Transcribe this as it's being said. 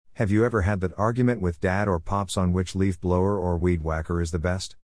Have you ever had that argument with dad or pops on which leaf blower or weed whacker is the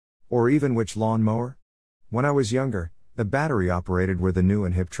best? Or even which lawn mower? When I was younger, the battery operated were the new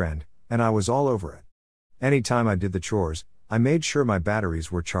and hip trend, and I was all over it. Anytime I did the chores, I made sure my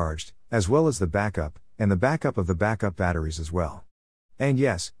batteries were charged, as well as the backup, and the backup of the backup batteries as well. And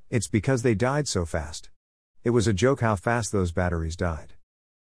yes, it's because they died so fast. It was a joke how fast those batteries died.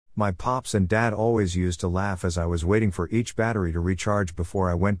 My pops and dad always used to laugh as I was waiting for each battery to recharge before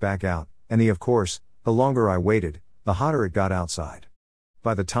I went back out, and of course, the longer I waited, the hotter it got outside.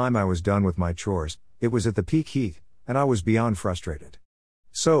 By the time I was done with my chores, it was at the peak heat, and I was beyond frustrated.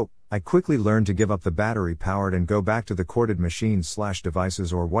 So, I quickly learned to give up the battery powered and go back to the corded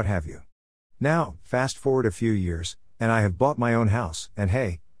machines/devices or what have you. Now, fast forward a few years, and I have bought my own house, and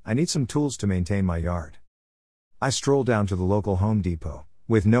hey, I need some tools to maintain my yard. I stroll down to the local Home Depot,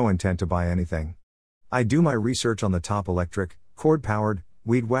 with no intent to buy anything. I do my research on the top electric, cord-powered,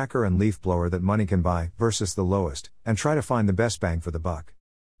 weed whacker and leaf blower that money can buy versus the lowest, and try to find the best bang for the buck.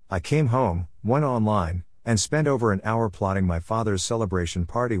 I came home, went online, and spent over an hour plotting my father's celebration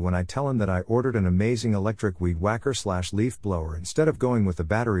party when I tell him that I ordered an amazing electric weed whacker/leaf blower instead of going with the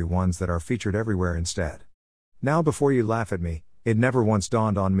battery ones that are featured everywhere instead. Now before you laugh at me, it never once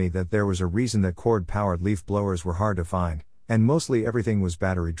dawned on me that there was a reason that cord-powered leaf blowers were hard to find, and mostly everything was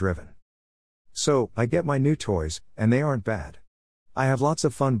battery-driven. So, I get my new toys, and they aren't bad. I have lots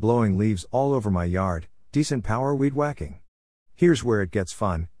of fun blowing leaves all over my yard, decent power weed whacking. Here's where it gets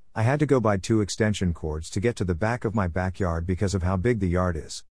fun. I had to go buy 2 extension cords to get to the back of my backyard because of how big the yard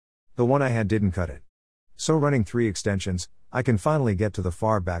is. The one I had didn't cut it. So running 3 extensions, I can finally get to the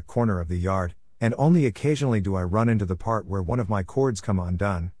far back corner of the yard, and only occasionally do I run into the part where one of my cords come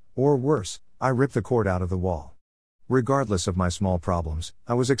undone, or worse, I rip the cord out of the wall. Regardless of my small problems,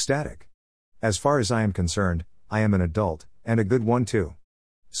 I was ecstatic. As far as I am concerned, I am an adult, and a good one too.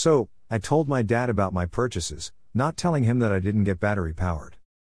 So, I told my dad about my purchases, not telling him that I didn't get battery powered.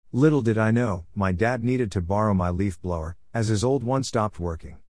 Little did I know, my dad needed to borrow my leaf blower, as his old one stopped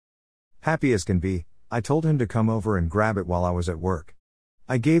working. Happy as can be, I told him to come over and grab it while I was at work.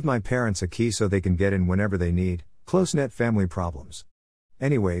 I gave my parents a key so they can get in whenever they need, close-knit family problems.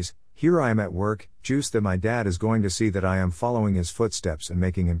 Anyways, here I am at work, juiced that my dad is going to see that I am following his footsteps and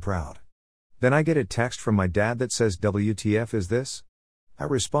making him proud. Then I get a text from my dad that says, "WTF is this?" I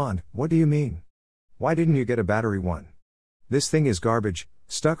respond, "What do you mean? Why didn't you get a battery one? This thing is garbage."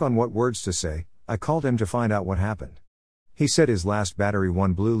 Stuck on what words to say, I called him to find out what happened. He said his last battery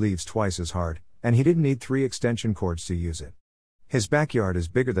one blew leaves twice as hard, and he didn't need 3 extension cords to use it. His backyard is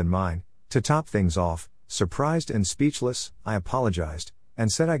bigger than mine. To top things off, surprised and speechless, I apologized, and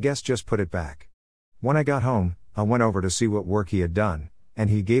said I guess just put it back. When I got home, I went over to see what work he had done, and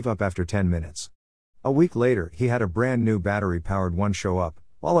he gave up after 10 minutes. A week later, he had a brand new battery-powered one show up,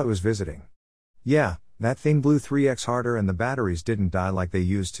 while I was visiting. Yeah, that thing blew 3x harder and the batteries didn't die like they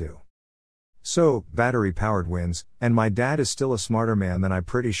used to. So, battery-powered wins, and my dad is still a smarter man than I'm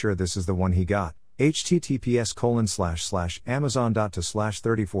pretty sure this is the one he got.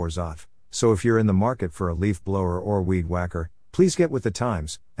 https://amazon.to/34zot. So if you're in the market for a leaf blower or weed whacker, please get with the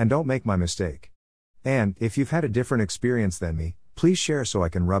times, and don't make my mistake. And, if you've had a different experience than me, please share so I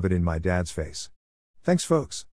can rub it in my dad's face. Thanks folks.